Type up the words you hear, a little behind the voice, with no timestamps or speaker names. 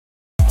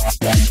How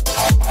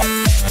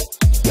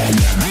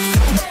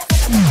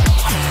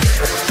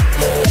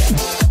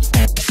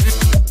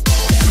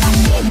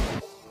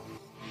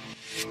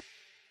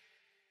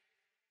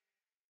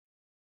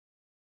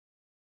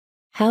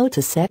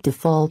to set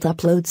default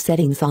upload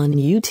settings on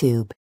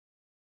YouTube.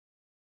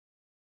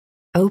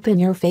 Open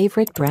your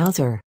favorite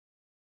browser.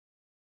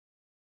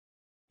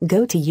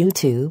 Go to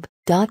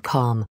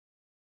youtube.com.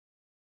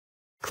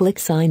 Click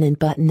Sign In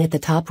button at the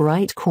top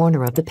right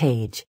corner of the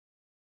page.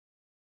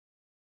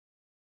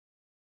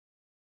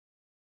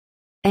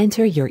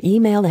 Enter your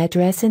email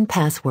address and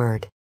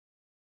password.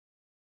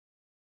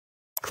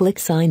 Click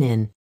Sign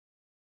In.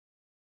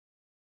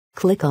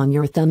 Click on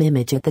your thumb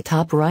image at the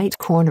top right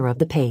corner of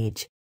the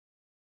page.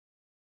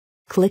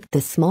 Click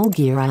the small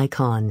gear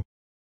icon.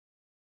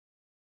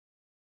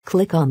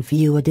 Click on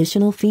View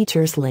Additional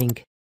Features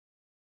link.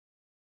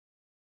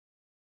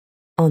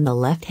 On the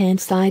left-hand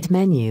side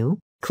menu,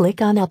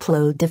 click on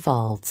Upload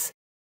Defaults.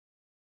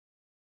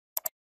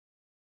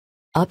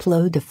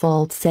 Upload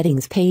Default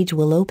Settings page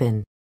will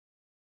open.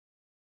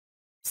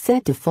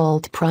 Set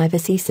default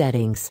privacy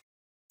settings.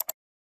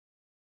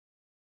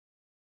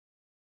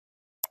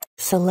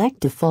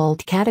 Select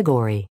default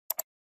category.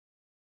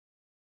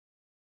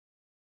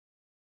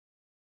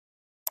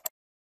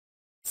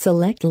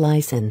 Select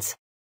license.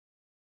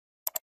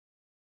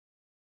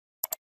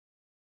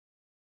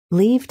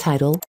 Leave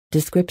title,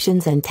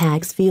 descriptions and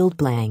tags field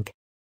blank.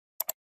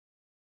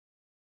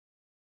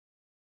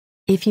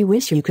 If you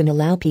wish, you can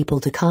allow people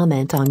to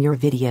comment on your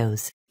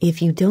videos. If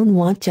you don't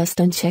want, just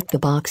uncheck the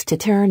box to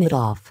turn it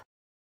off.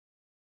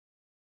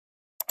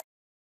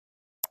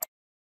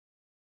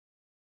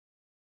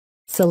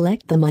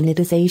 Select the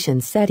monetization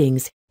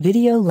settings,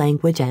 video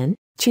language and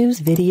choose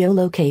video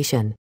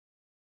location.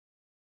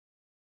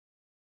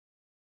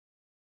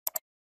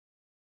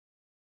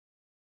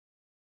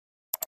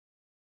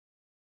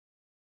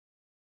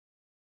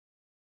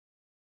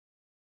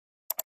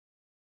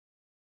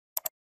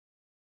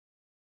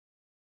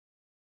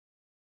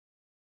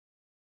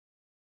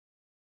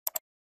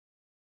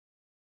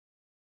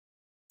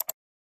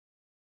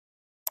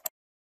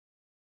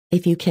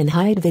 If you can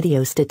hide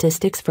video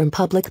statistics from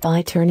public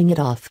by turning it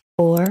off,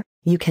 or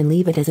you can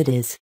leave it as it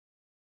is.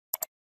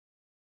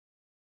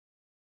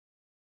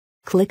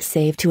 Click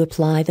Save to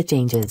apply the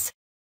changes.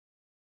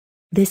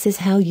 This is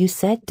how you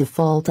set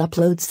default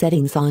upload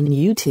settings on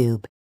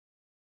YouTube.